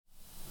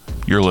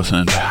You're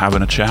listening to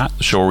Having a Chat,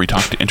 the show where we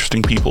talk to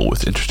interesting people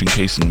with interesting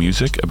tastes in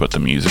music about the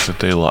music that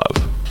they love.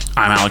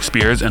 I'm Alex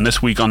Beers, and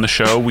this week on the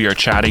show, we are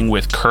chatting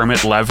with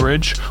Kermit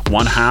Leveridge,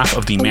 one half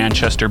of the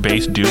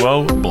Manchester-based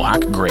duo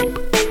Black Grape.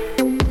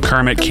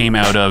 Kermit came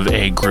out of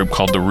a group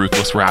called the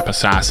Ruthless Rap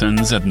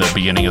Assassins at the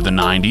beginning of the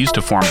 90s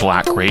to form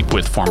Black Grape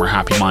with former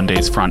Happy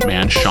Mondays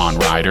frontman Shaun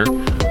Ryder.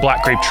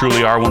 Black Grape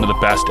truly are one of the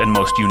best and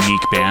most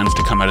unique bands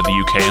to come out of the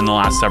UK in the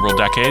last several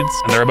decades,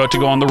 and they're about to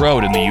go on the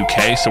road in the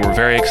UK, so we're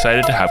very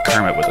excited to have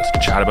Kermit with us to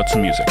chat about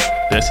some music.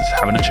 This is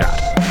Having a Chat.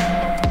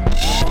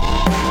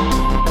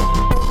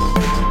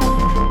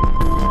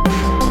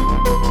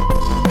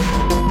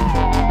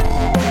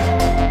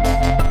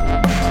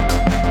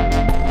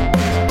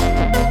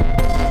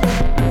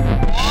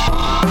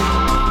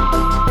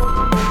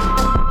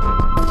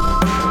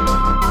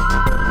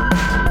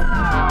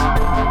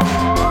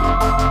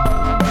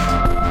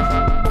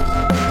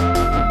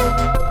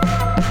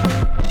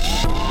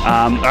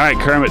 All right,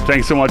 Kermit,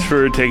 thanks so much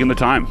for taking the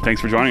time.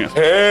 Thanks for joining us.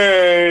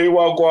 Hey,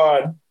 well, go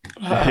on.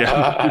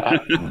 Yeah.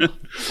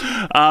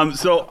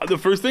 So the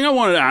first thing I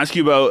wanted to ask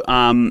you about,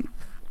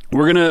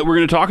 we're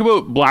gonna talk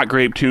about Black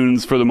Grape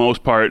tunes for the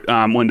most part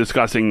when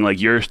discussing like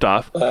your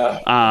stuff,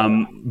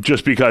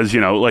 just because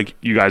like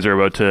you guys are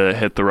about to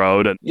hit the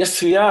road. And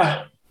yes, we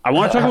are. I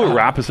want to talk about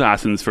Rap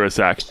Assassins for a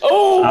sec.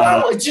 Oh,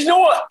 wow. Do you know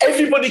what?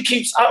 Everybody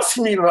keeps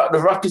asking me about the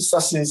Rap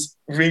Assassins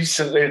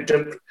recently.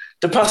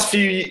 The past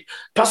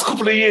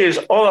couple of years,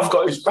 all I've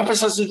got is Rap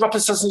Assassins, Rap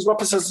Assassins,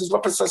 Rap Assassins,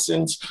 Rap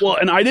Assassins. Well,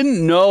 and I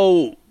didn't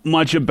know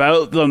much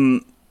about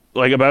them,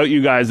 like about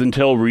you guys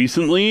until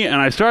recently, and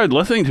I started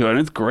listening to it, and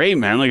it's great,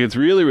 man. Like, it's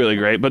really, really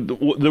great. But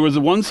there was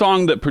one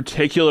song that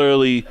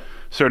particularly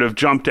sort of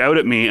jumped out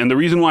at me, and the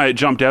reason why it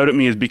jumped out at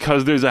me is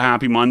because there's a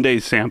Happy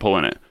Mondays sample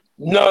in it.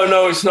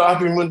 No, it's not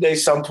Happy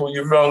Mondays sample.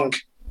 You're wrong.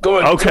 Go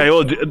on. Okay,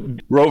 well,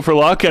 Wrote for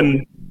Luck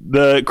and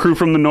the Crew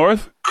from the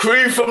North?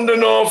 Crew from the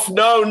North.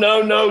 No.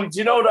 Do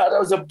you know that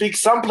was a big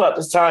sample at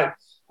the time?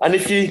 And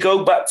if you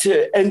go back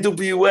to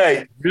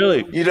NWA, really,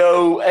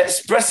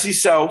 Express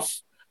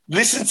Yourself,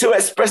 listen to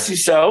Express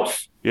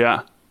Yourself.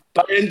 Yeah.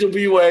 By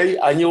NWA,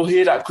 and you'll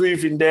hear that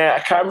groove in there. I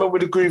can't remember where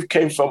the groove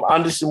came from.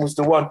 Anderson was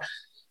the one.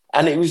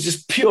 And it was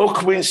just pure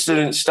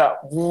coincidence that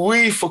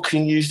we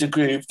fucking used the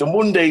groove. The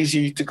Mondays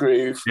used the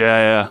groove.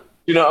 Yeah.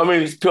 You know what I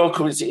mean? It's pure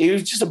coincidence. It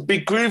was just a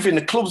big groove in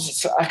the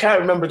clubs. I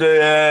can't remember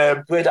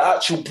where the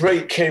actual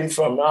break came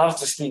from. I'll have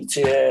to speak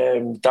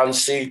to Dan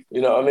C, you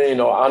know what I mean?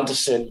 Or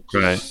Anderson.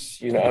 Right.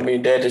 You know what I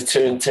mean? They're the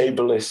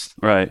turntablists.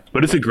 Right.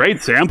 But it's a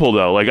great sample,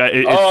 though. Like, I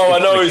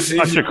know. It's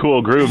such a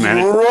cool groove,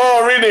 man.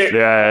 Raw, innit?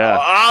 Yeah.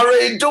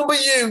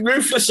 R.A.W.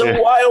 Ruthless and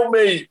Wild,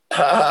 mate.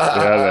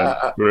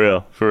 Yeah,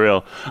 man. For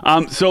real.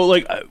 So,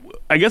 like,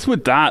 I guess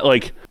with that,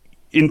 like,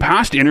 in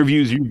past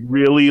interviews, you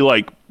really,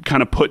 like,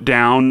 kind of put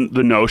down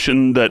the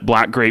notion that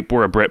Black Grape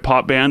were a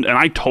Britpop band, and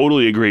I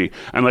totally agree.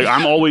 And, like,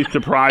 I'm always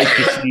surprised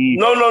to see...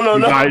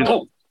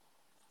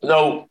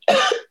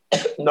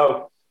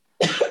 No.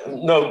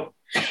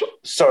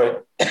 Sorry.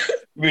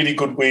 Really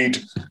good weed.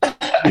 I've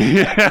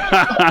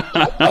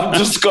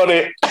just got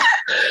it.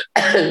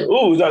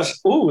 That's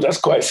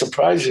quite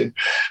surprising.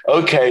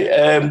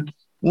 Okay.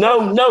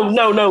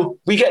 No.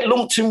 We get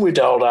lumped in with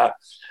all that.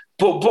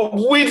 But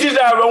we did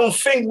our own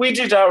thing.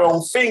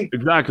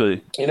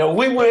 Exactly.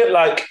 We weren't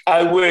like,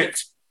 I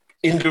worked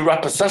in the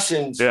Rap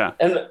Assassins. Yeah.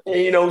 And,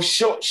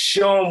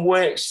 Shaun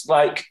works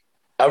like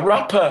a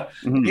rapper.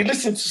 Mm-hmm. You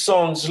listen to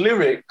Shaun's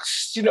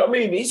lyrics, you know what I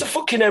mean? He's a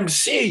fucking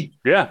MC.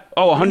 Yeah.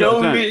 Oh,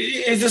 100%.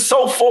 He's a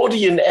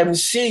Salfordian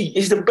MC.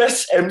 He's the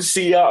best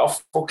MC out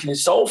of fucking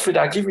Salford.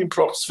 I give him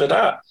props for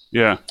that.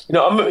 Yeah.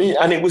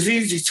 And it was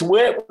easy to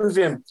work with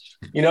him.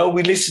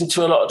 We listened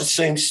to a lot of the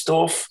same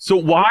stuff. So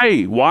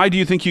why do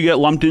you think you get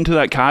lumped into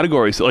that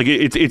category? So, like,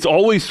 it's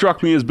always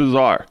struck me as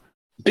bizarre.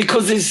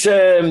 Because it's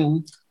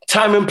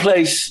time and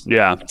place.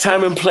 Yeah.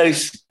 Time and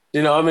place.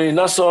 You know what I mean?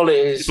 That's all it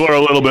is. People are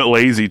a little bit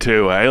lazy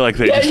too, eh? Like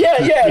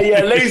yeah.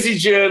 Lazy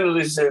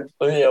journalism.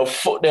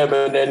 Fuck them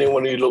and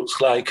anyone who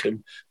looks like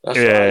them. That's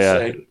what I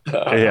say.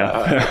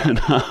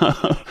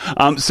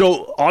 Yeah.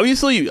 So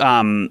obviously,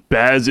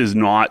 Bez is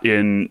not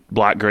in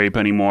Black Grape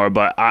anymore,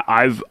 but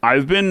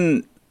I've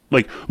been,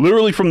 like,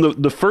 literally from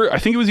the first, I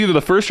think it was either the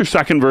first or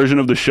second version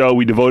of the show,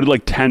 we devoted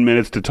like 10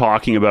 minutes to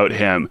talking about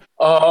him.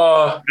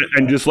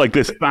 And just like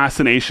this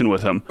fascination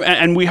with him.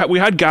 And we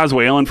had Gaz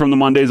Whalen from the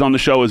Mondays on the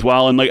show as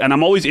well. And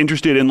I'm always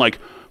interested in, like,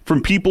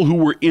 from people who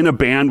were in a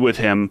band with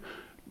him,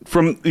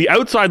 from the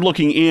outside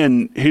looking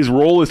in, his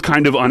role is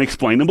kind of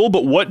unexplainable,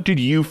 but what did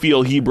you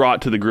feel he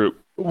brought to the group?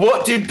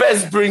 What did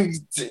Bez bring?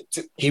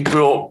 He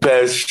brought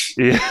Bez.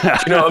 Yeah.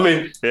 You know what I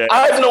mean? Yeah.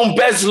 I've known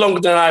Bez longer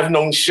than I've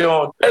known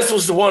Shaun. Bez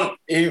was the one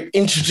who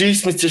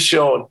introduced me to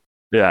Shaun.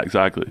 Yeah,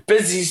 exactly.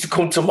 Bez used to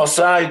come to my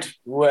side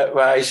where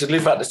I used to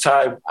live at the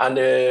time.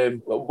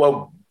 And,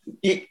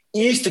 he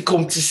used to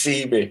come to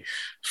see me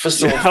for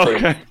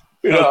something. Yeah, okay.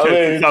 You know what I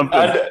mean?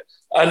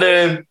 And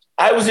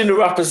I was in the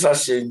Rap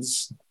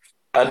Assassins,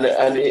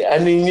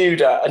 and he knew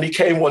that. And he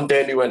came one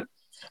day and he went,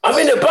 I'm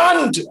in a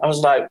band. I was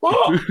like,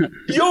 what?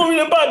 You're in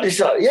a band? He's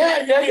like,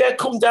 yeah,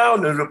 come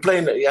down. And we're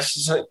playing at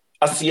the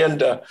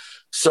Hacienda.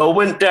 So I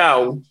went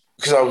down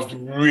because I was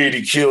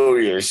really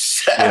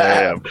curious.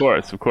 Yeah, of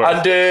course.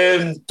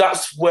 And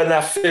that's when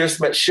I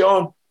first met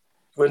Sean,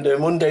 when the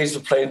Mondays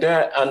were playing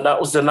there. And that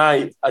was the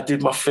night I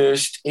did my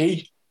first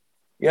E.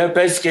 Yeah,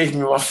 Bez gave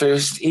me my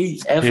first E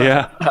ever.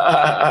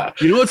 Yeah.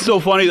 You know what's so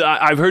funny?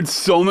 I've heard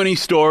so many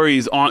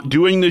stories on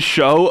doing the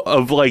show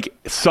of like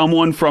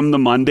someone from the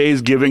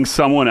Mondays giving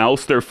someone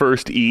else their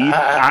first E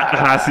at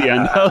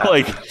Hacienda.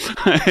 Like,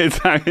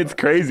 it's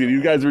crazy.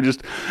 These guys were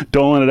just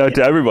doling it out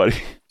to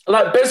everybody.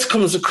 Like Bez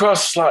comes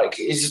across like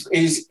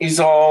he's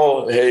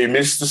all, hey,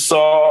 Mr.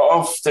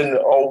 Soft and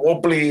all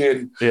wobbly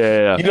and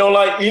you know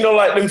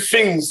like them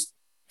things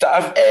that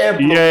I've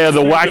air. Yeah,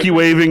 the wacky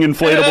waving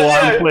inflatable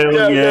arm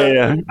flailing.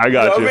 Yeah. I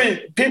got you. I mean,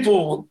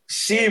 people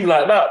seem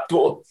like that,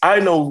 but I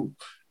know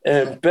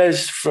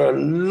Bez for a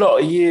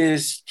lot of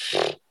years,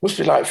 must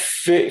be like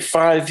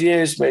 35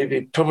 years,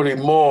 maybe, probably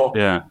more.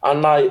 Yeah.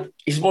 And like,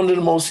 he's one of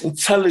the most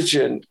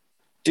intelligent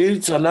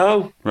dudes I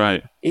know.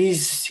 Right.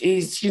 He's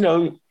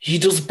he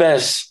does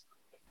Bez.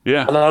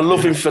 Yeah. And I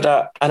love him for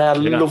that.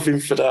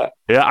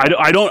 Yeah,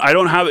 I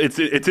don't have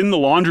it's in the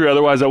laundry,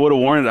 otherwise I would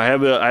have worn it. I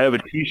have a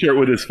t-shirt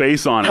with his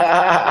face on it.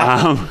 I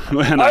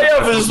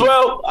have as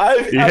well. I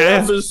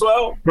have as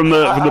well. From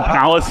the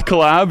Palace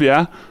collab,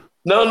 yeah.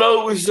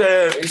 No, it was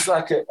it's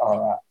like all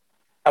right.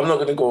 I'm not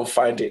gonna go and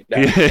find it now.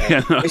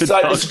 It's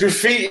like this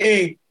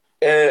graffiti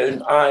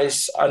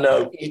Ice. I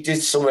know he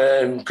did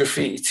some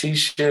graffiti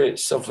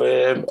t-shirts of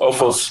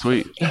us.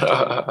 Sweet.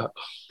 So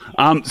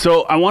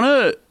I want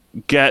to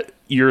get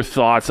your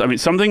thoughts. I mean,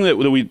 something that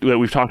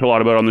we've talked a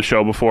lot about on the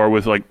show before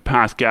with like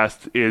past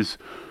guests is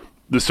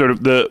the sort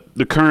of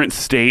the current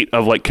state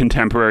of like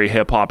contemporary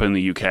hip hop in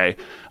the UK.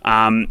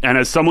 And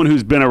as someone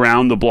who's been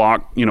around the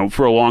block,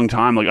 for a long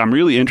time, like I'm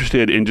really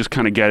interested in just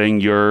kind of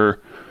getting your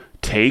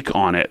take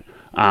on it.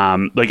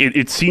 Like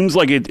it seems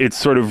like it's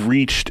sort of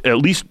reached at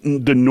least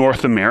the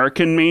North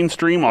American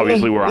mainstream,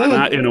 obviously where I'm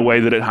at, in a way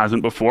that it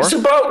hasn't before. It's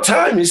about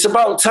time. Yeah.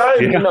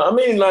 You know what I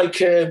mean? Like,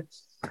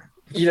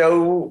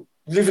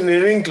 living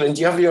in England,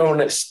 you have your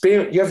own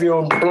experience. You have your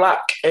own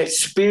black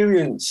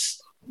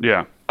experience.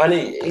 Yeah. And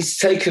it's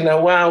taken a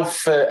while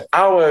for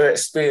our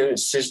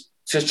experiences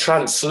to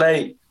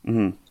translate,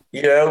 in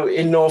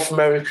North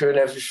America and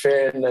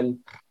everything. And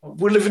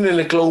we're living in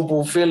a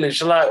global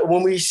village. Like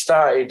when we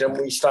started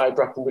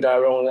rapping with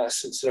our own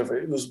accents and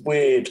everything, it was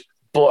weird.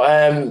 But,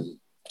 I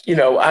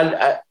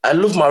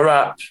love my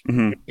rap,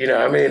 you know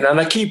what I mean? And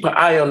I keep an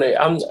eye on it.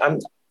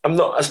 I'm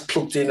not as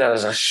plugged in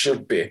as I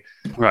should be.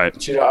 Right.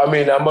 Do you know what I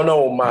mean? I'm an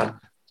old man.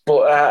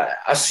 But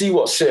I see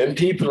what certain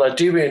people are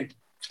doing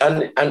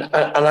and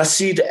I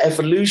see the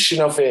evolution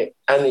of it,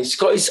 and it's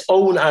got its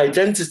own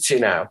identity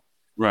now.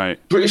 Right.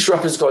 British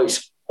rapper's got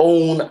its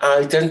own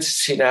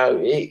identity now.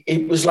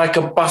 It was like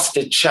a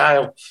bastard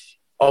child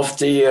of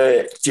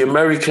the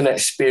American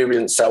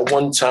experience at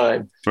one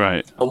time.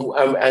 Right.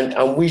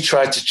 And we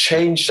tried to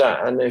change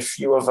that, and a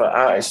few other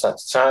artists at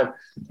the time.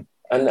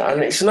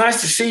 And it's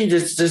nice to see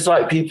there's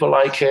like people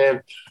like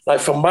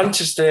from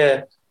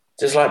Manchester,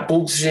 there's like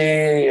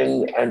Bugsy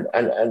and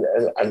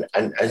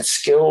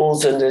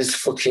Skills, and there's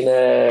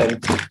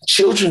fucking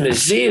Children of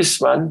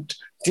Zeus, man.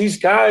 These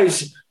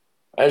guys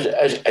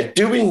are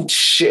doing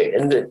shit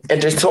and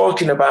they're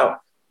talking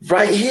about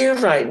right here,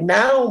 right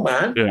now,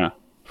 man. Yeah,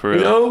 for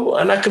real.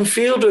 And I can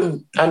feel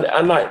them,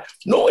 and like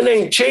nothing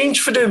ain't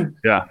changed for them.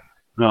 Yeah,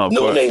 no,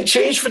 nothing ain't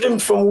changed for them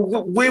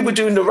from we were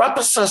doing the Rap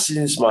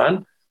Assassins,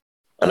 man.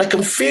 And I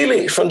can feel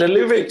it from the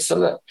lyrics.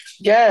 And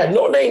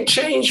nothing ain't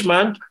changed,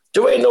 man.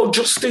 There ain't no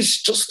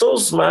justice, just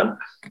us, man.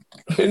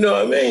 You know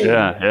what I mean?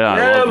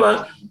 Yeah,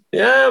 man.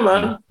 Yeah,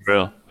 man.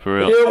 For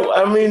real.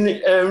 I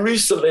mean,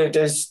 recently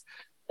there's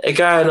a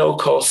guy I know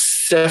called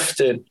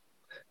Sefton.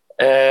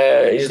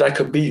 He's like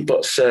a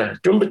beatboxer.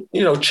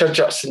 Chad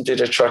Jackson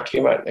did a track.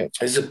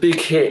 It's a big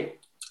hit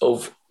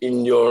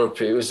in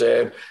Europe. It was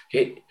hear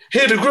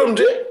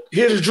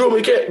the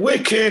drum, get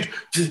wicked.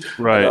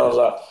 Right. And I was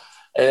like,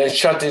 and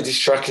Chad did this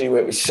track and he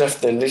went with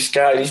Sefton. This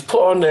guy, he's put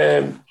on,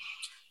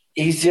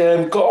 he's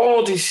got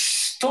all this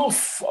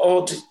stuff.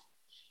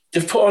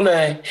 They've put on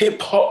a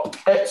hip hop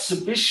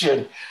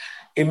exhibition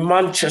in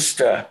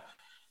Manchester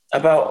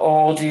about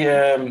all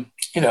the,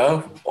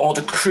 all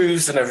the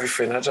crews and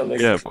everything. I don't know.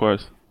 Yeah, of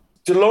course.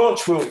 The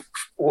launch of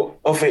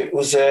it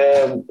was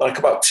like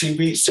about 2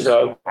 weeks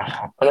ago,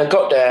 and I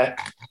got there,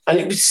 and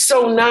it was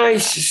so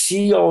nice to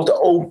see all the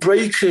old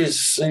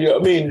breakers. You know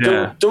what I mean?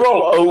 Yeah. They're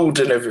all old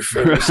and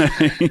everything.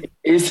 Right.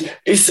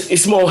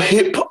 It's more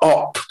hip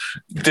hop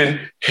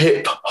than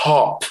hip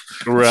hop.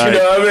 Right. You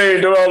know what I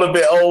mean? They're all a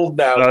bit old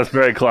now. That's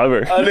very clever.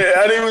 And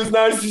it was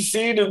nice to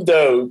see them,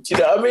 though. Do you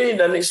know what I mean?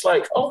 And it's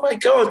like, oh my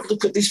God,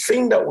 look at this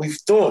thing that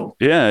we've done.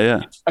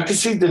 Yeah. I can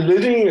see the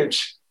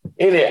lineage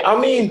in it. I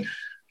mean,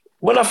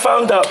 when I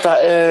found out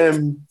that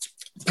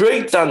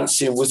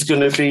breakdancing was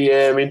going to be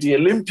in the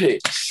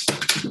Olympics,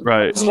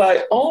 right? I was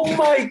like, oh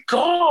my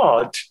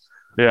God.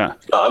 Yeah.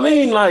 You know what I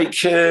mean? Like...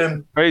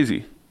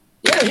 crazy.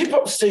 Yeah, hip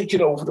hop's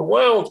taking over the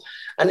world.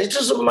 And it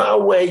doesn't matter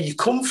where you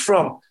come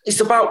from.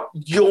 It's about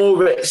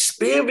your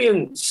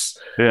experience.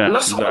 Yeah, and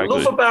that's what I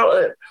love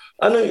about it.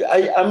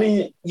 I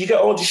mean, you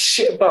get all this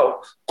shit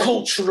about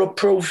cultural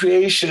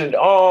appropriation and,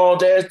 oh,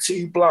 they're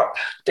too black.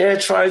 They're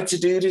trying to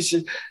do this.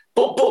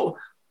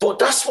 But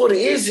that's what it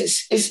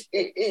is.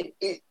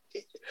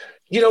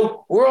 You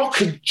know, we're all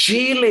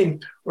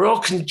congealing. We're all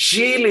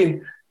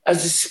congealing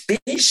as a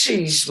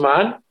species,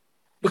 man.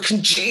 We're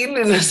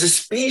congealing as a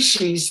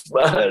species,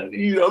 man.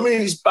 You know what I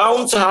mean? It's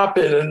bound to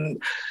happen,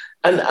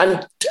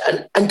 and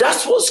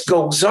that's what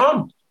goes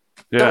on.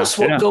 Yeah, that's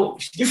what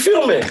goes. You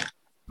feel me?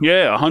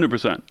 Yeah,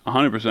 100%,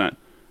 100%.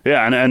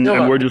 Yeah, and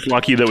we're just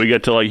lucky that we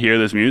get to like hear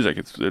this music.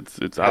 It's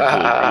absolutely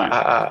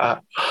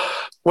brilliant.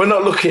 We're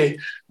not lucky.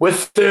 We're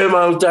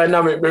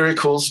thermodynamic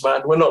miracles,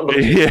 man. We're not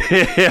lucky.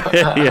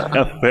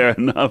 Yeah, fair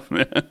enough,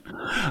 man.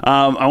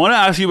 I want to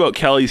ask you about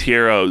Kelly's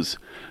Heroes.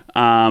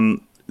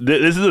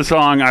 This is a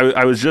song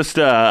I was just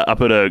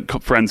up at a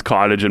friend's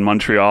cottage in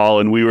Montreal,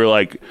 and we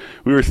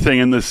were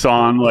singing this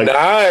song like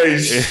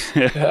nice.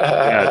 But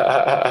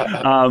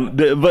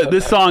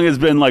this song has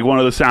been like one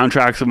of the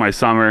soundtracks of my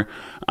summer.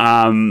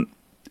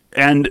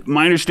 And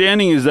my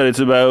understanding is that it's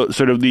about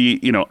sort of the,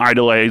 you know,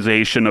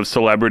 idolization of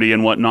celebrity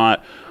and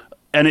whatnot.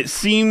 And it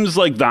seems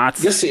like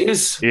that's... Yes, it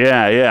is.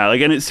 Yeah.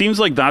 Like, and it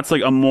seems like that's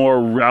like a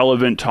more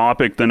relevant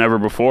topic than ever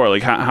before.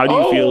 Like, how do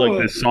you feel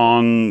like this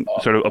song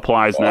sort of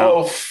applies now?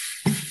 Oh,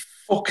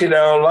 fucking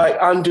hell. Like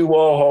Andy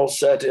Warhol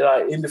said,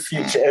 like, in the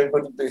future,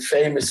 everybody will be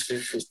famous for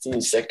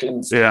 15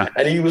 seconds. Yeah.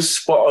 And he was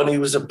spot on. He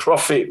was a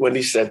prophet when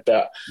he said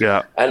that.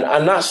 Yeah.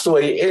 And that's the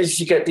way it is.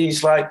 You get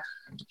these, like,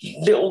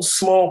 little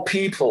small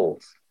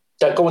people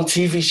that go on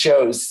TV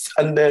shows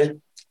and they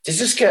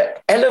just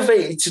get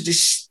elevated to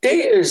this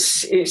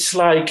status. It's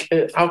like,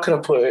 how can I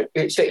put it?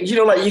 It's, you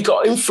know, like you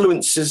got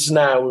influencers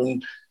now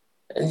and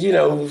you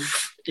know,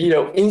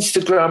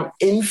 Instagram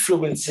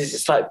influencers.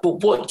 It's like,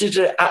 but what did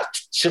it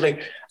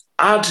actually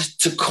add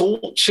to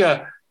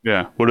culture?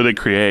 Yeah. What do they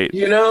create?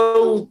 You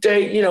know,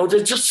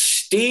 they're just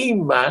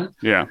steam, man.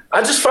 Yeah.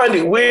 I just find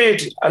it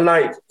weird. And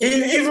like,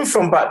 even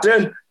from back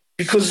then,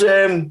 because,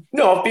 you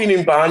know, I've been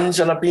in bands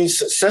and I've been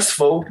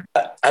successful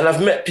and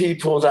I've met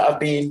people that have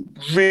been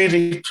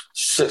really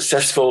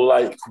successful,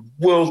 like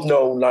world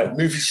known, like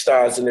movie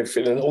stars and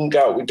everything, and hung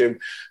out with them.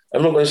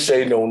 I'm not going to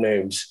say no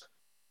names.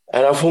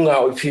 And I've hung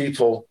out with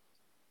people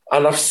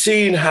and I've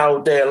seen how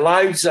their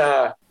lives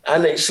are.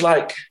 And it's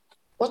like,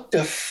 what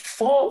the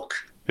fuck?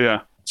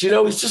 Yeah. Do you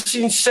know, it's just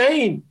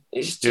insane.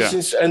 It's just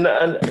insane.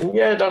 And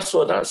yeah, that's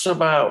what that's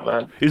about,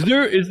 man. Is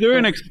there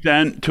an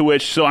extent to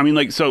which, so I mean,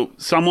 like, so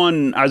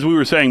someone, as we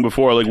were saying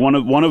before, like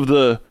one of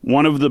the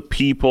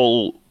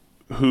people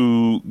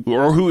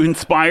who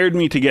inspired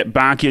me to get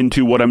back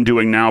into what I'm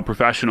doing now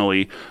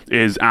professionally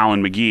is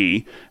Alan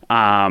McGee,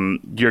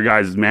 your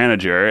guys'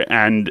 manager,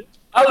 and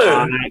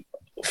Alan,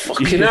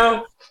 fucking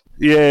hell.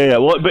 Yeah.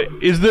 Well, but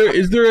is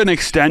there an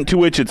extent to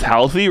which it's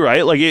healthy,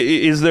 right? Like,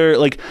 is there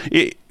like,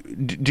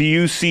 do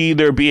you see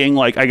there being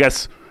like, I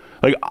guess,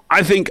 like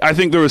I think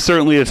there was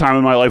certainly a time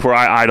in my life where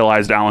I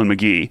idolized Alan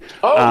McGee.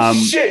 Oh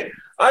shit!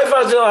 I've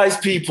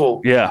idolized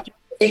people. Yeah,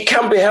 it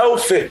can be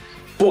healthy,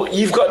 but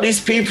you've got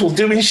these people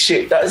doing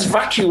shit that is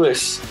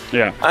vacuous.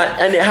 Yeah,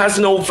 and it has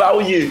no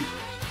value.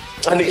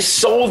 And it's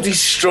soul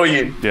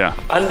destroying. Yeah.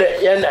 And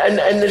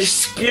they're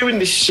spewing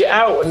this shit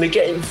out and they're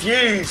getting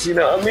views, you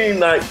know what I mean?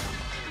 Like,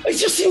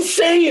 it's just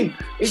insane.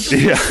 It's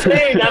just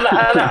insane.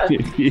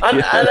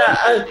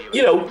 And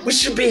you know, we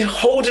should be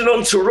holding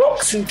on to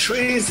rocks and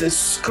trees and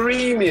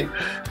screaming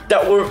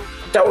that we're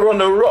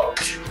on a rock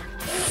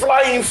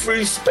flying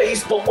through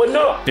space, but we're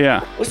not.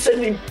 Yeah. We're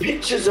sending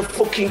pictures of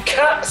fucking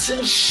cats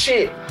and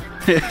shit.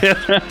 You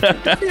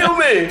know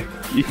what I mean?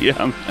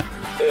 Yeah.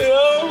 You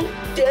know?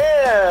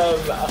 Damn.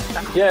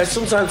 Yeah,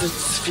 sometimes I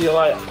just feel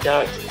like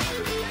there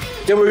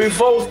are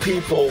evolved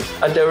people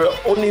and there are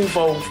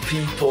uninvolved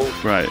people.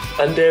 Right.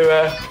 And there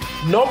are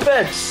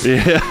knobheads.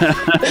 Yeah.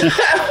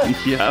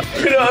 Yeah.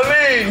 You know what I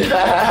mean?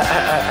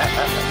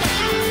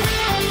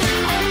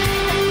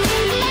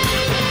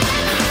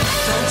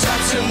 Don't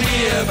talk to me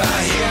about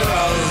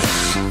heroes.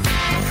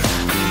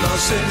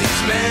 Most of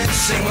these men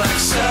sing like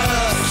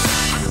subs.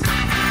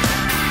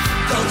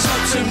 Don't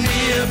talk to me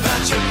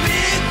about your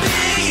big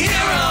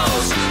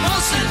heroes.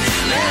 Most of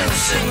these men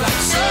sing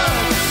like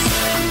subs.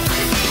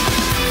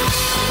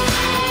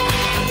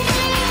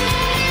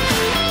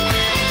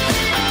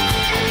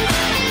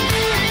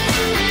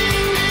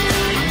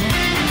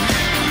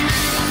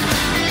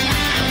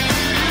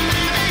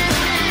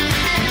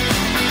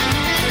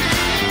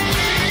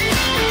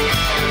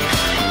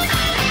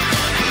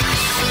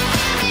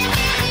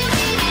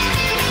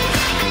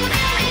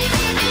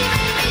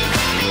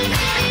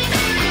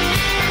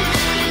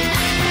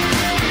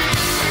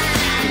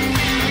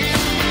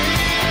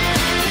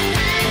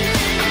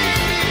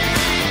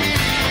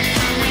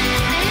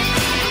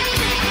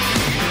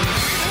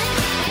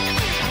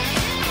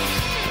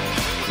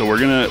 So we're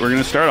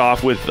gonna start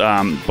off with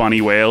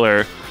Bunny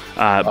Wailer,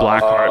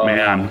 Blackheart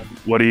Man.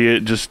 What do you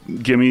just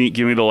give me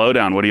the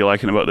lowdown? What are you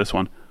liking about this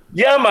one?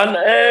 Yeah,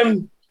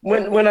 man.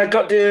 When I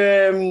got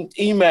the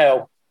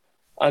email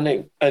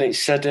and it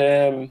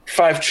said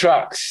 5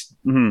 tracks,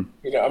 Mm-hmm.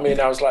 you know what I mean?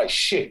 I was like,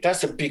 shit,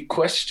 that's a big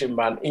question,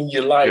 man, in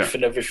your life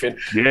and everything.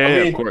 Yeah, I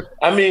mean, of course.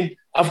 I mean,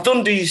 I've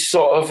done these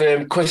sort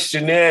of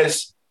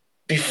questionnaires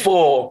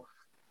before,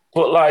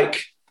 but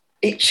like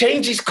it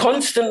changes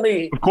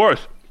constantly. Of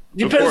course.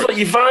 Depends what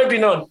you're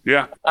vibing on.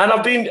 Yeah. And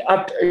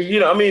you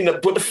know what I mean?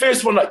 But the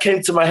first one that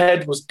came to my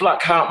head was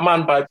Black Heart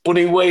Man by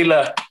Bunny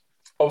Wailer.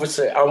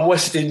 Obviously, I'm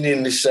West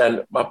Indian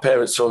descent. My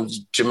parents are from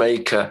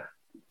Jamaica.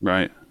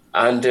 Right.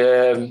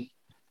 And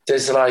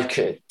there's like,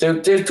 there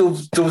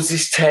was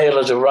this tale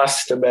of the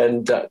Rasta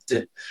men that,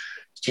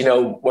 you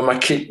know, when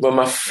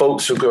my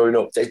folks were growing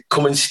up, they'd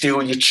come and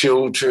steal your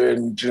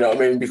children. Do you know what I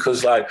mean?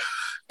 Because like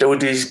there were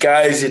these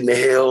guys in the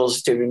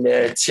hills doing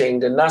their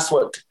thing. And that's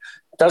what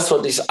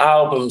this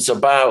album's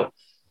about.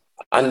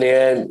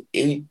 And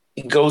he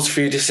goes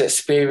through this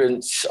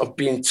experience of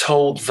being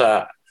told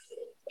that.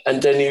 And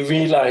then he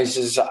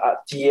realizes that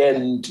at the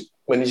end,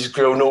 when he's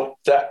grown up,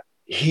 that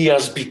he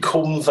has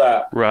become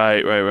that.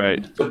 Right.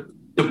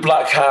 The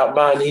Black Heart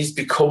Man, he's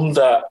become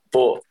that.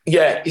 But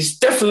yeah, it's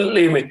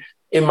definitely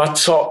in my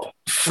top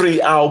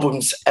 3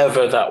 albums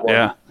ever, that one.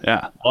 Yeah.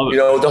 Love it. You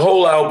know, the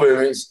whole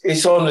album,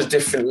 it's on a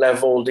different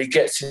level. He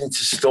gets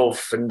into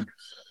stuff and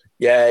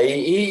yeah,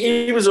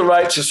 he was a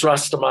righteous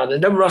Rasta man.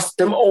 And them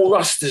old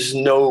Rastas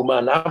know,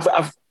 man.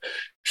 I've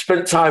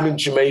spent time in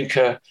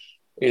Jamaica,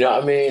 you know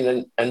what I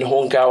mean, and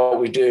hung out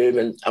with him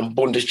and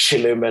Bunda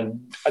Chillum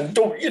and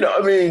you know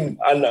what I mean,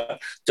 and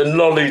the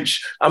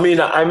knowledge. I mean,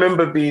 I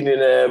remember being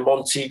in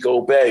Montego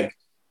Bay,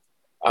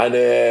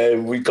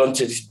 and we'd gone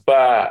to this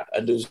bar,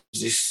 and there was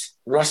this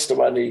Rasta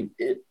man.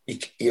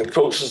 He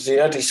approached us. He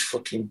had his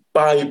fucking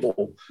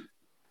Bible,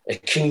 a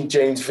King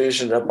James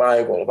version of the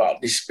Bible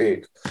about this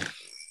big.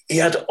 He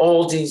had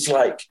all these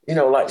like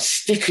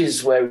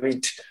stickers where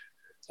we'd,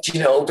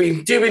 you know,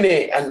 been doing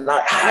it and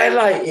like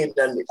highlighting,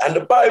 and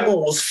the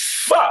Bible was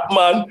fat,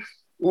 man,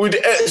 with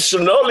extra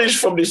knowledge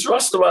from this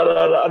Rasta man.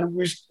 And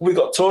we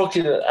got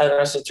talking, and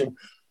I said to him,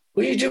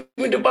 "What are you doing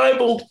with the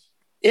Bible?"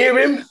 Hear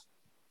him?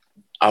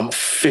 "I'm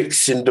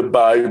fixing the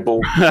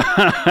Bible."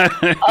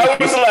 I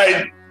was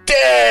like,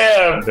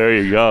 damn. There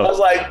you go. I was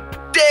like,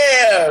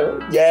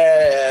 damn.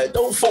 Yeah,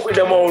 don't fuck with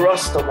them old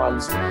Rasta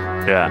mans.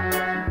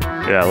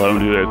 Yeah, let them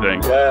do their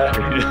thing.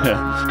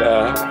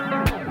 Yeah.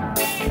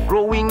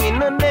 Growing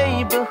in a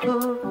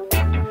neighborhood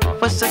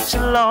for such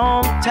a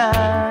long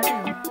time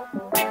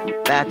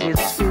that is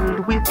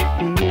filled with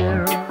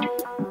fear.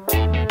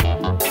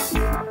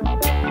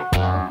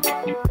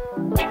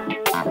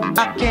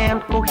 I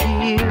can't go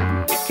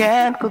here,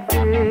 can't go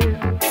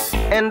there,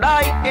 and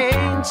I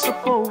ain't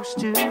supposed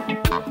to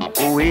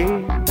go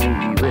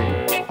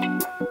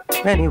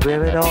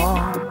anywhere at all.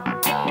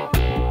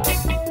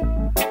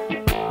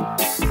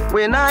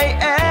 When I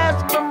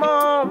asked my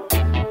mom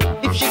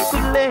if she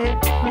could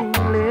let me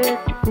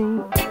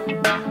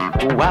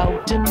go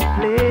out and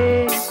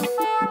play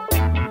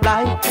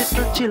like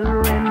little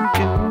children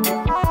do,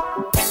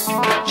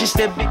 she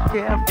said, "Be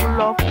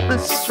careful of the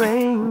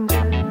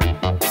stranger,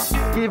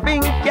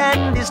 giving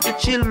candies to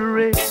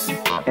children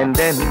and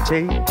then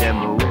take them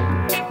away."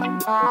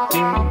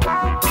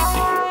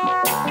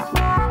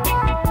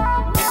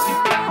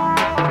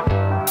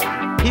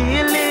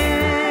 He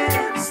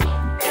lives.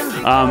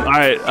 All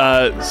right,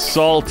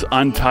 Salt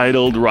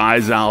Untitled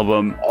Rise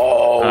album.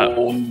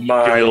 Oh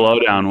my! Give me a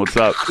lowdown. What's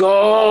up?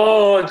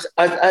 God,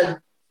 do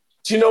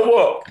you know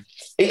what?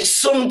 It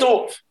summed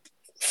up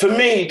for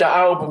me. The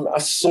album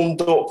has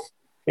summed up,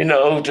 you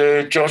know,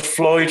 the George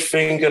Floyd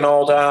thing and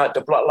all that,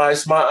 the Black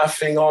Lives Matter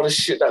thing, all the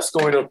shit that's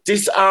going on.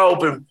 This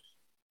album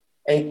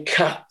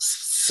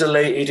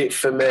encapsulated it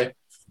for me.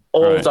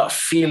 All that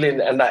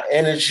feeling and that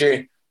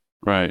energy.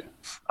 Right.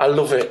 I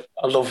love it.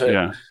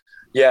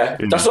 Yeah,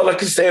 that's all I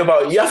can say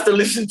about it. You have to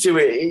listen to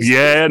it.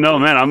 No,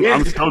 man, I'm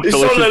stoked it's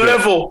to listen on to a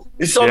level.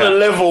 it. It's on a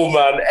level,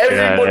 man.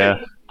 Everybody,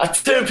 Yeah. I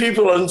turn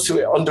people onto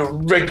it on the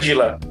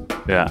regular.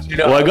 Yeah. You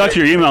know Well, I got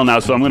your email now,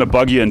 so I'm going to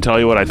bug you and tell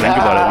you what I think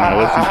about it when I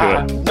listen to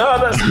it. No,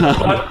 that's good,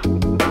 man.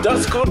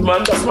 That's good,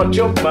 man. That's my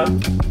job,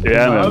 man.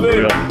 Yeah, man. I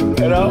mean,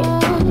 you know.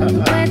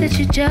 The way that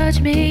you judge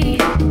me.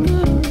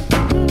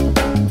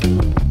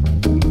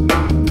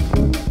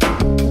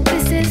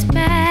 This is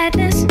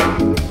madness.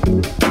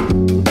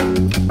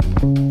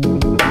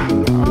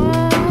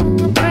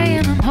 I'm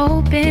praying, I'm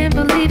hoping,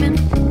 believing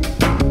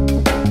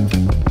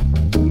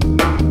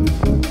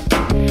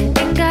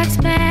in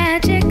God's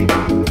magic.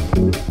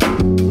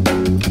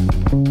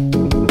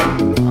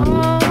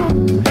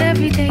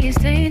 Every day is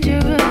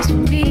dangerous for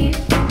me.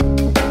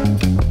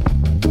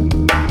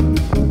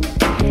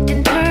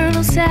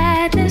 Internal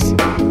sadness.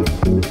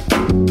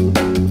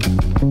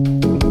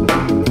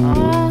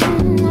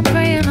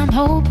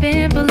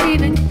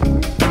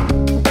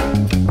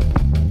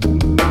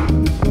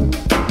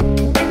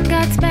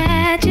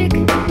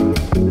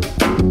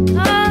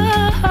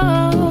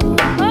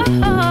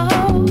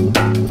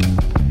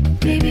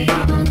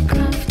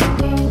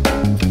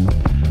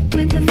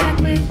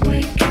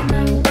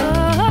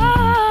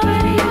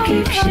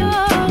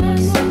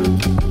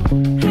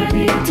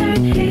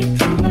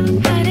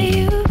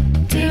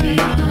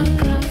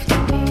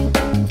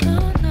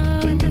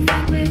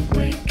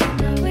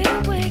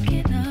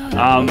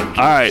 All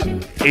right,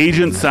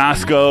 Agent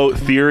Sasco,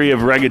 Theory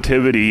of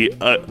Reggativity.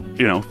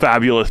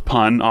 Fabulous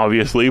pun,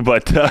 obviously,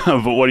 but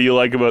what do you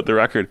like about the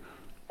record?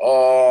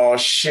 Oh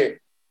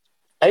shit!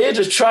 I heard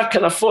the track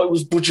and I thought it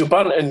was Buju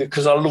Banton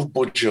because I love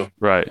Buju.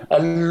 Right. I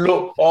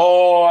love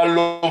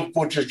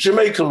Buju.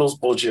 Jamaica loves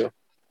Buju,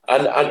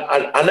 and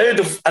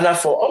I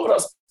thought, oh,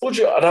 that's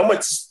Buju, and I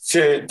went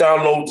to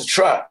download the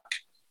track,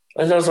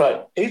 and I was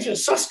like, Agent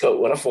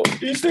Sasco, and I thought,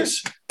 who's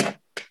this?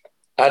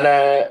 And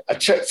I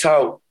checked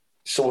out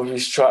some of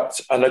his tracks,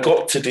 and I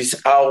got to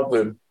this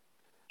album,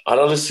 and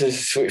I listened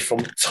to it from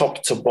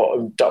top to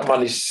bottom. That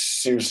man is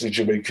seriously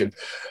Jamaican,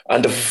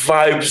 and the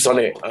vibes on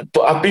it.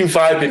 But I've been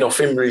vibing off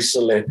him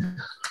recently.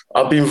 And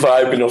I've been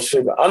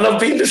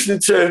listening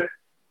to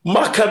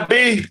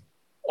Maccabee,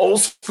 old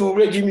school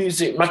reggae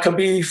music.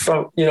 Maccabee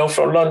from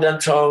London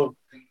town,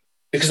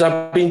 because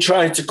I've been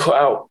trying to cut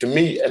out the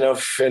meat and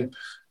everything.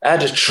 I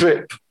had a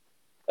trip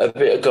a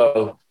bit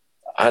ago,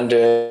 and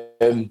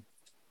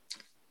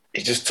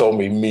he just told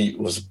me meat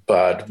was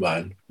bad,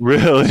 man.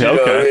 Really? You know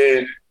what I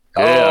mean?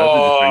 Yeah,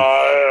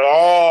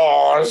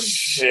 oh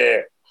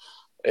shit!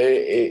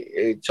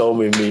 He told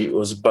me meat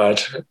was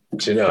bad.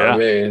 Do you know what I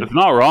mean? It's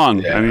not wrong.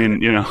 Yeah. I mean,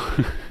 No.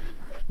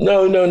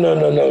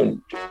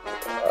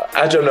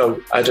 I don't know.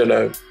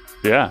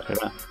 Yeah.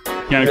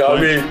 You know what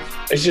I mean?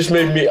 It's just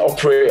made me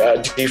operate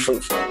at a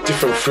different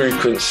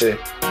frequency.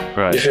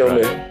 Right. You feel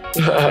me? I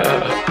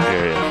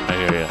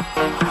hear you.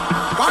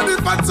 What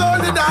if I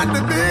told you that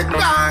the Big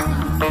Bang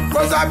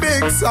was a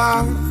big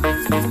song?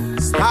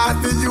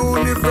 Start the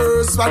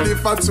universe. What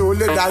if I told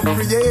you that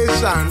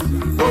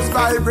creation was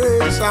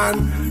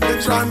vibration?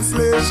 The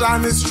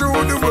translation is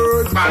through the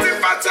words. What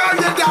if I tell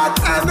you that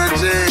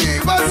energy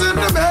was in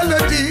the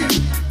melody?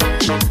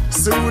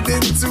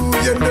 Soothing to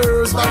your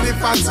nerves. What if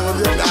I told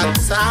you that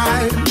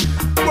time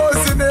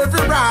was in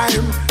every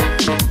rhyme?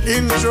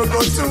 Intro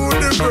go to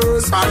the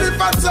verse. What if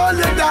I told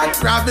you that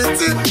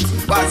gravity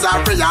was a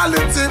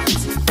reality?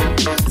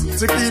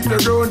 To keep you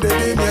grounded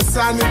in your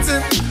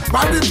sanity.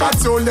 What if I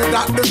told you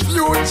that the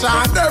future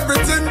and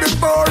everything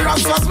before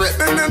us was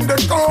written in the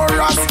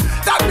chorus?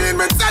 That mean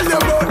me tell you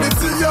about the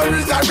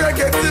theory of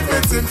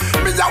reggativity.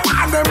 Me a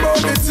want about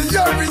the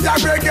theory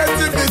of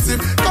reggativity.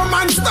 Come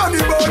and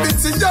study about the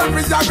theory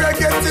of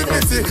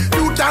reggativity.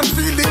 You can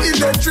feel the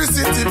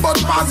electricity,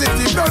 but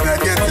positive, no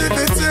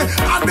negativity.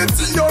 And the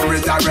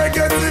theory of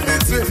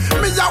reggativity.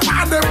 Me a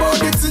want about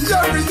the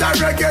theory of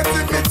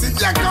reggativity.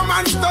 Yeah, come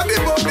and study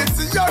about the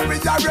theory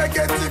of reggativity.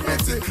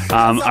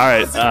 All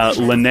right,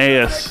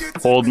 Linnaeus,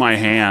 Hold My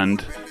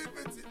Hand.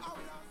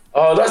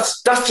 Oh,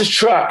 that's the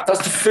track.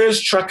 That's the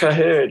first track I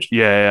heard.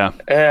 Yeah.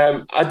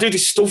 I did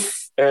this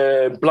stuff,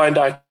 Blind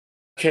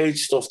Arcade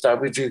stuff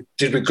that we did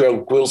with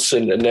Greg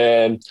Wilson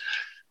and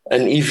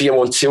EVM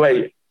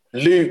 128.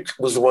 Luke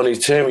was the one who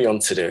turned me on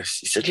to this.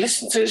 He said,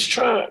 listen to this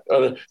track.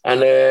 And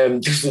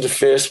this was the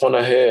first one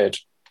I heard.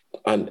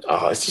 And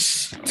it's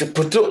just the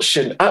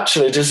production.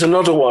 Actually, there's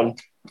another one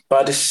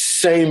by the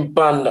same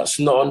band that's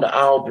not on the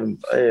album.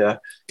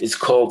 It's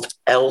called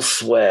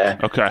Elsewhere.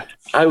 Okay.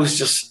 I was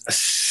just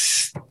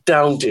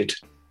astounded.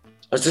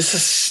 I was just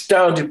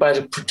astounded by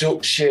the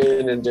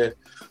production and the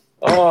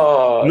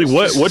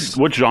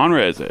what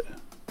genre is it?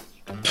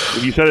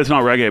 You said it's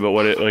not reggae, but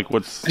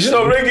what's? It's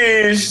not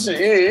reggae.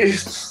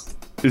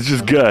 It's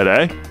just good,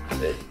 eh?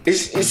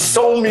 It's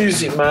soul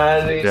music,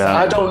 man.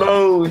 I don't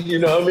know, you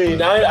know what I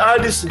mean? I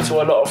listen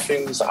to a lot of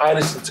things. I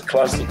listen to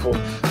classical.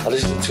 I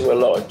listen to a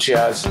lot of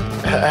jazz.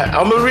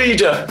 I'm a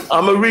reader. Yeah.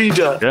 I'm a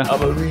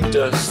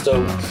reader.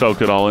 So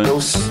soak it all in.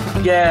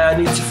 I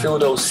need to fill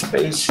those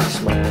spaces,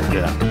 man.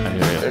 Yeah, I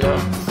hear you. You know?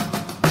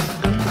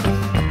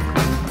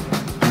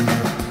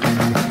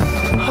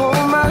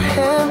 Hold my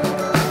hand,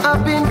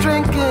 I've been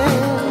drinking.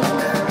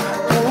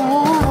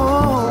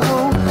 Ooh,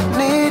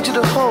 need you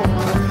to hold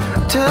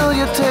till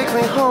you take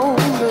me home,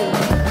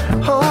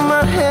 baby. Hold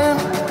my hand,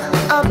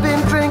 I've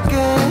been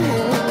drinking.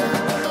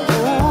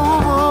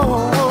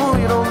 Ooh,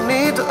 you don't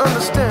need to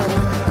understand.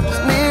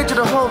 Just need you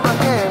to hold my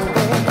hand,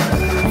 baby.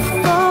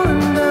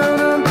 Falling down,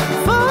 I'm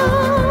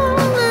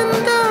falling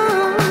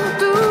down.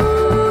 Do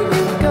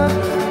you got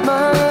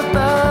my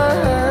back?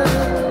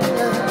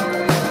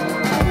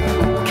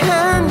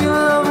 Can you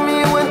love me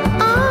when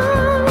I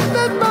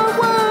said my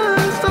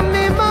words? I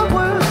mean my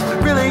words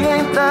really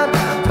ain't that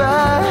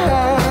bad.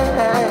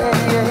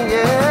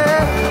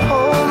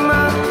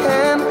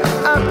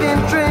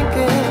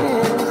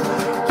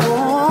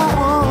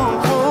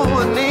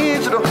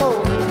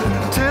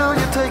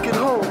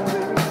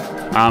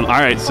 All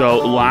right, so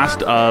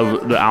last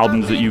of the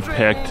albums that you've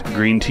picked,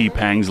 Green Tea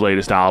Peng's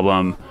latest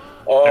album,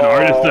 an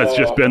artist that's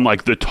just been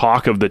like the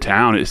talk of the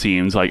town. It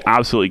seems like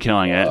absolutely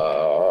killing it.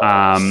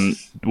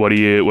 What do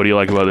you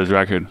like about this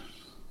record?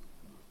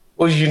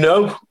 Well,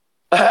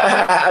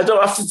 I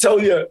don't have to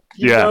tell you.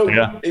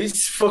 Yeah.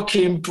 It's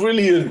fucking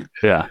brilliant.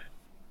 Yeah.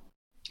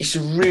 It's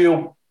a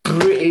real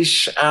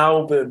British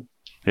album.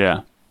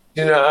 Yeah.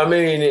 You know what I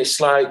mean? It's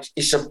like,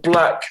 it's a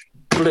black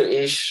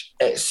British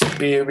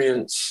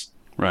experience.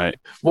 Right.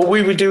 What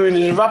we were doing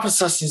in the Rap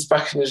Assassins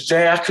back in the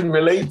day, I can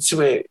relate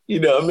to it. You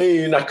know what I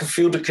mean? I can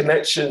feel the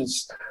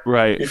connections.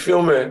 Right. You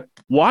feel me?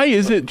 Why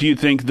is it, do you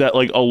think, that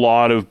like a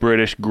lot of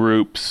British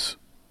groups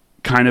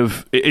kind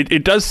of,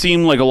 it does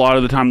seem like a lot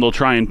of the time they'll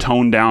try and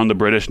tone down the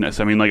Britishness.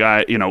 I mean,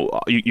 like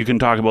you can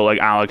talk about like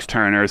Alex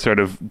Turner sort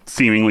of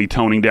seemingly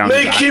toning down.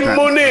 Making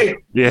money.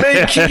 Yeah.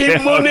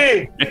 Making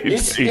money.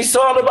 It's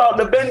all about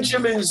the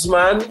Benjamins,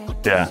 man.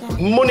 Yeah.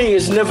 Money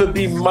has never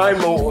been my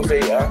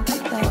motivator.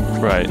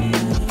 Right.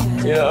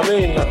 You know what I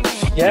mean?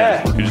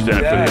 Yeah. You're just in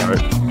it for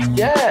the art.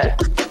 Yeah.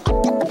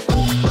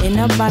 In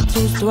a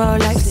battle's dwell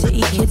like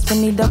city kids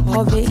beneath the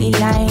poverty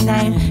line.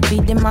 I'm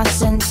feeding my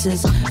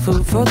senses.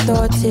 Food for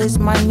thought is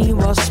money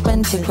well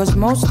spent. Cause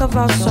most of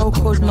our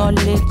so-called knowledge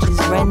is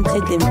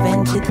rented,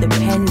 invented,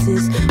 depends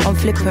on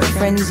flippant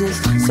frenzies.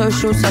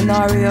 Social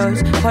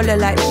scenarios, holler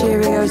like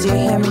Cheerios, you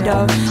hear me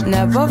though.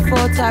 Never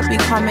thought I'd be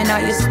coming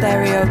out your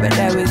stereo, but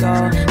there we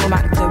go.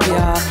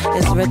 Mactavia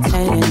is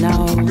retaining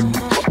now.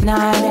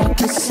 Now it ain't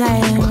the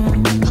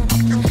same.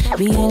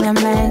 Being a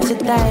man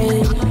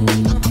today.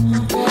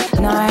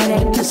 No, it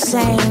ain't the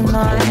same,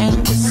 no, it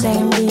ain't the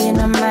same being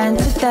a man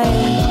today.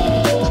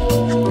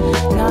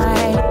 No, it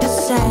ain't the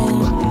same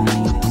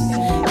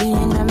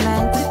being a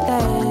man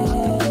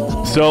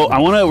today. So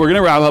we're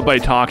gonna wrap up by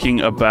talking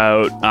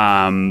about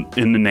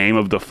In the Name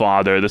of the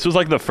Father. This was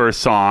like the first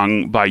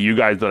song by you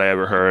guys that I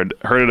ever heard.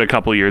 Heard it a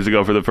couple of years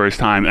ago for the first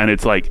time, and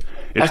it's like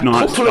it's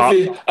not.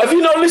 Have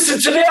you not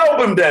listened to the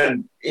album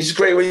then? It's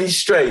great when you're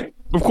straight.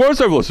 Of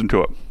course I've listened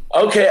to it.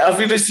 Okay, have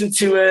you listened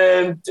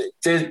to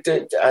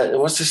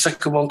what's the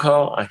second one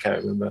called? I can't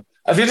remember.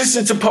 Have you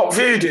listened to Pop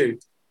Voodoo?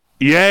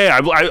 Yeah,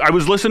 I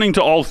was listening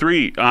to all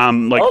three throughout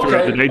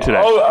the day today.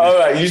 Oh, all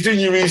right, you're doing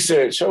your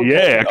research. Okay.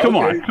 Yeah, come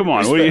on.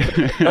 What are you...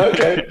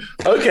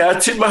 okay, I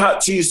tip my hat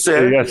to you,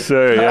 sir. Yes,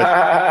 sir.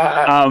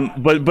 Yes.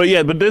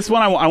 But this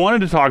one I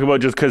wanted to talk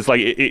about just because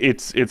like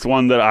it's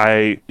one that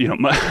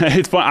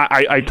it's fun.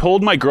 I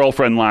told my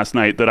girlfriend last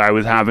night that I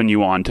was having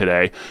you on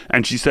today,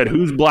 and she said,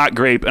 "Who's Black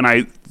Grape?" And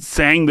I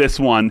sang this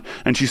one,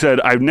 and she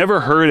said, "I've never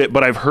heard it,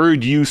 but I've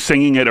heard you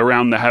singing it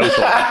around the house."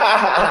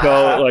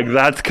 So like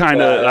that's kind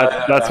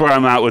of that's where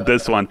I'm at with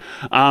this one.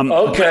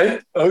 Okay.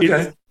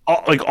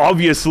 Like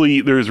obviously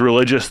there's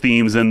religious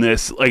themes in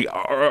this. Like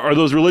are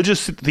those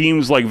religious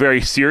themes like very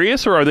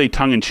serious, or are they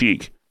tongue in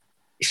cheek?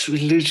 It's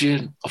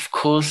religion, of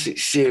course.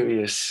 It's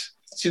serious.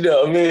 Do you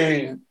know what I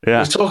mean?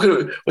 Yeah.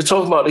 We're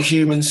talking about the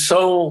human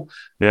soul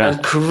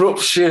and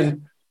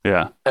corruption.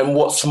 Yeah. And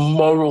what's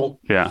moral.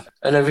 Yeah.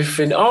 And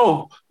everything.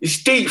 Oh,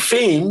 it's deep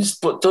themes,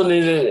 but done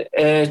in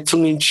a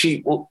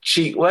tongue-in-cheek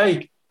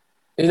way.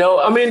 You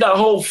know, I mean, that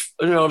whole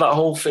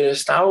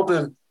first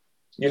album,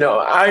 you know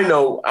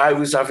I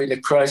was having a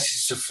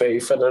crisis of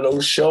faith, and I know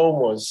Sean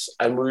was,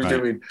 and we were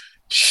doing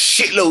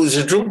shitloads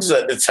of drugs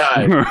at the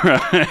time.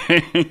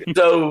 Right.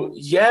 So,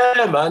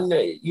 yeah, man,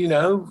 you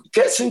know,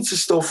 gets into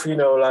stuff, you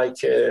know,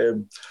 like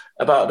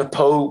about the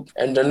Pope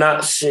and the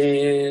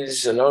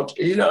Nazis and all,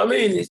 you know what I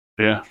mean?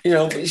 Yeah. You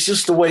know, it's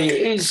just the way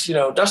it is, you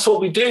know, that's what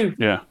we do.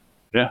 Yeah.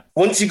 Yeah.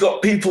 Once you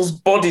got people's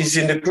bodies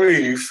in the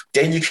groove,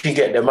 then you can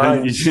get their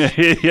minds.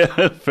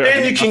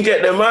 Then you can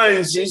get their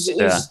minds.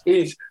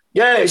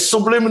 It's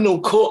subliminal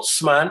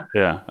cuts, man.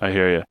 Yeah, I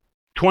hear you.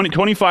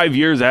 25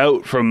 years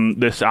out from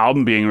this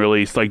album being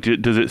released, like,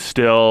 is it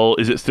still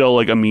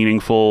like a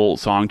meaningful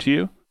song to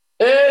you?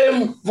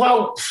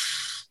 Well,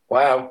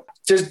 wow.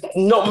 There's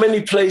not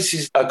many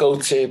places I go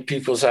to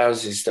people's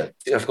houses that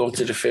I've gone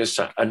to the first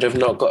time and they've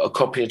not got a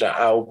copy of that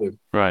album.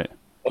 Right.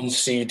 On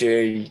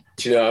CD.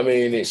 Do you know what I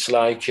mean? It's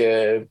like,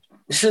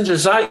 it's in the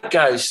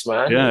zeitgeist,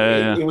 man.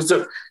 Yeah.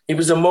 It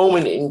was a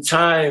moment in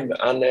time,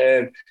 and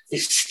it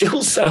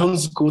still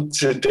sounds good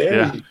today.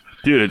 Yeah.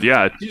 Dude,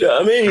 yeah. You know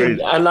what I mean?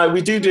 Crazy. And like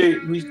we do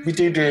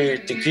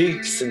the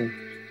gigs, and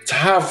to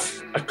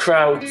have a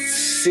crowd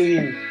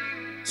singing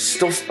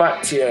stuff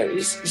back to you,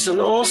 it's an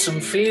awesome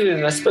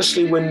feeling,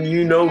 especially when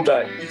you know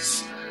that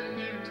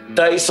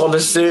it's on a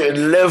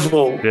certain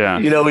level. Yeah.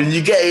 You know, when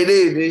you get it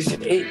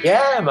in,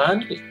 yeah,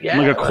 man. Yeah,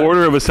 like a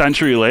quarter of a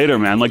century later,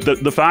 man. Like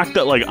the fact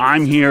that like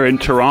I'm here in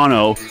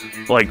Toronto,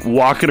 like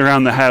walking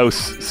around the house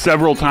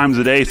several times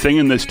a day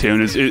singing this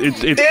tune it's there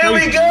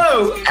crazy. We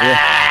go.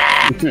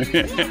 Yeah.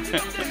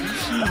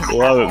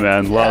 Love it,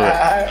 man. Love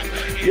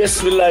it.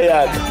 Yes, we like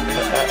that.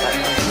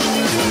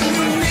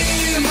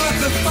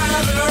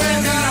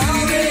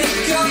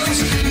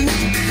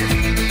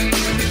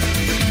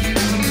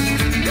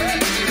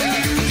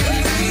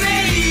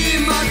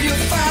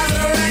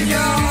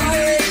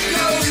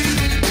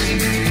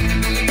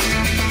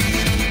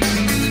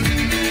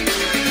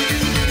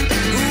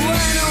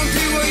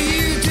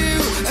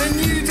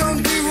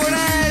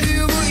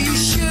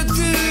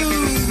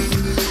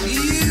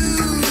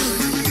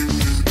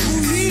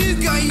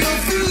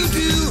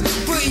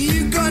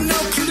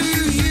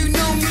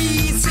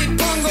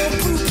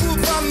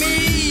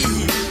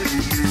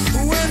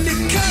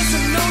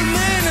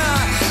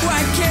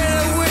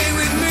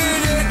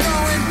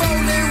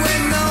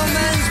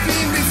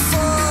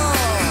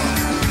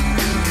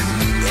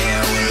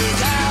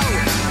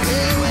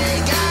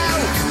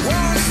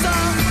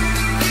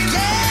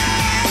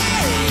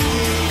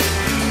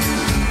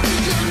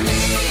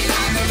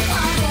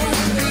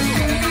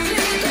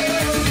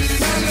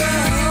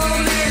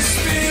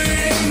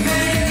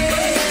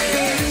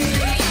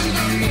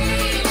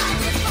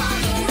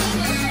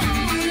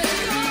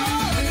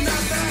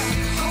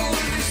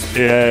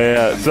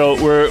 Yeah.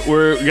 So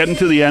we're getting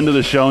to the end of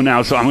the show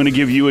now, so I'm going to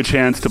give you a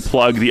chance to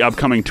plug the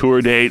upcoming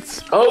tour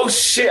dates. Oh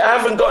shit, I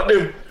haven't got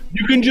them.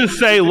 You can just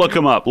say, look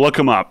them up.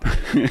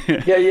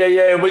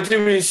 Yeah. We're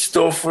doing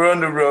stuff. We're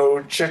on the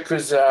road. Check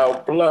us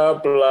out. Blah,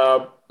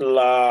 blah,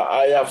 blah.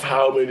 I have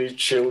how many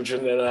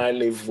children and I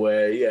live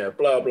where. Yeah,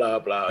 blah, blah,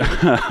 blah.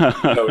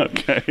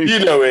 Okay. You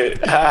know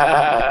it.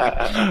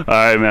 All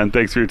right, man.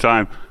 Thanks for your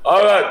time.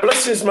 All right.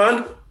 Blessings,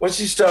 man. Watch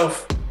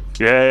yourself.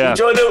 Yeah.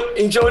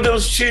 Enjoy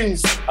those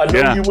tunes. I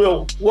know you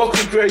will. Walk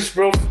with grace,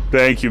 bro.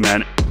 Thank you,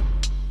 man.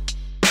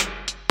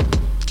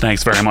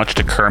 Thanks very much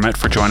to Kermit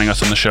for joining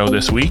us on the show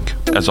this week.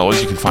 As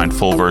always, you can find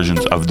full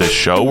versions of this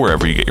show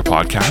wherever you get your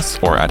podcasts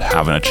or at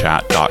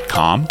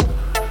havinachat.com.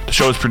 The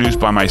show is produced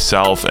by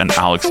myself and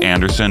Alex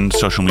Anderson.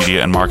 Social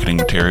media and marketing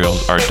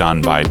materials are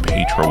done by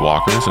Petra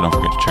Walker, so don't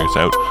forget to check us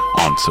out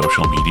on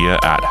social media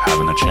at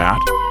havinachat.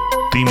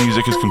 Theme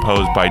music is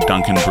composed by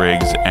Duncan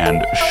Briggs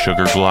and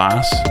Sugar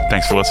Glass.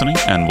 Thanks for listening,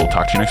 and we'll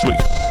talk to you next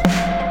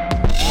week.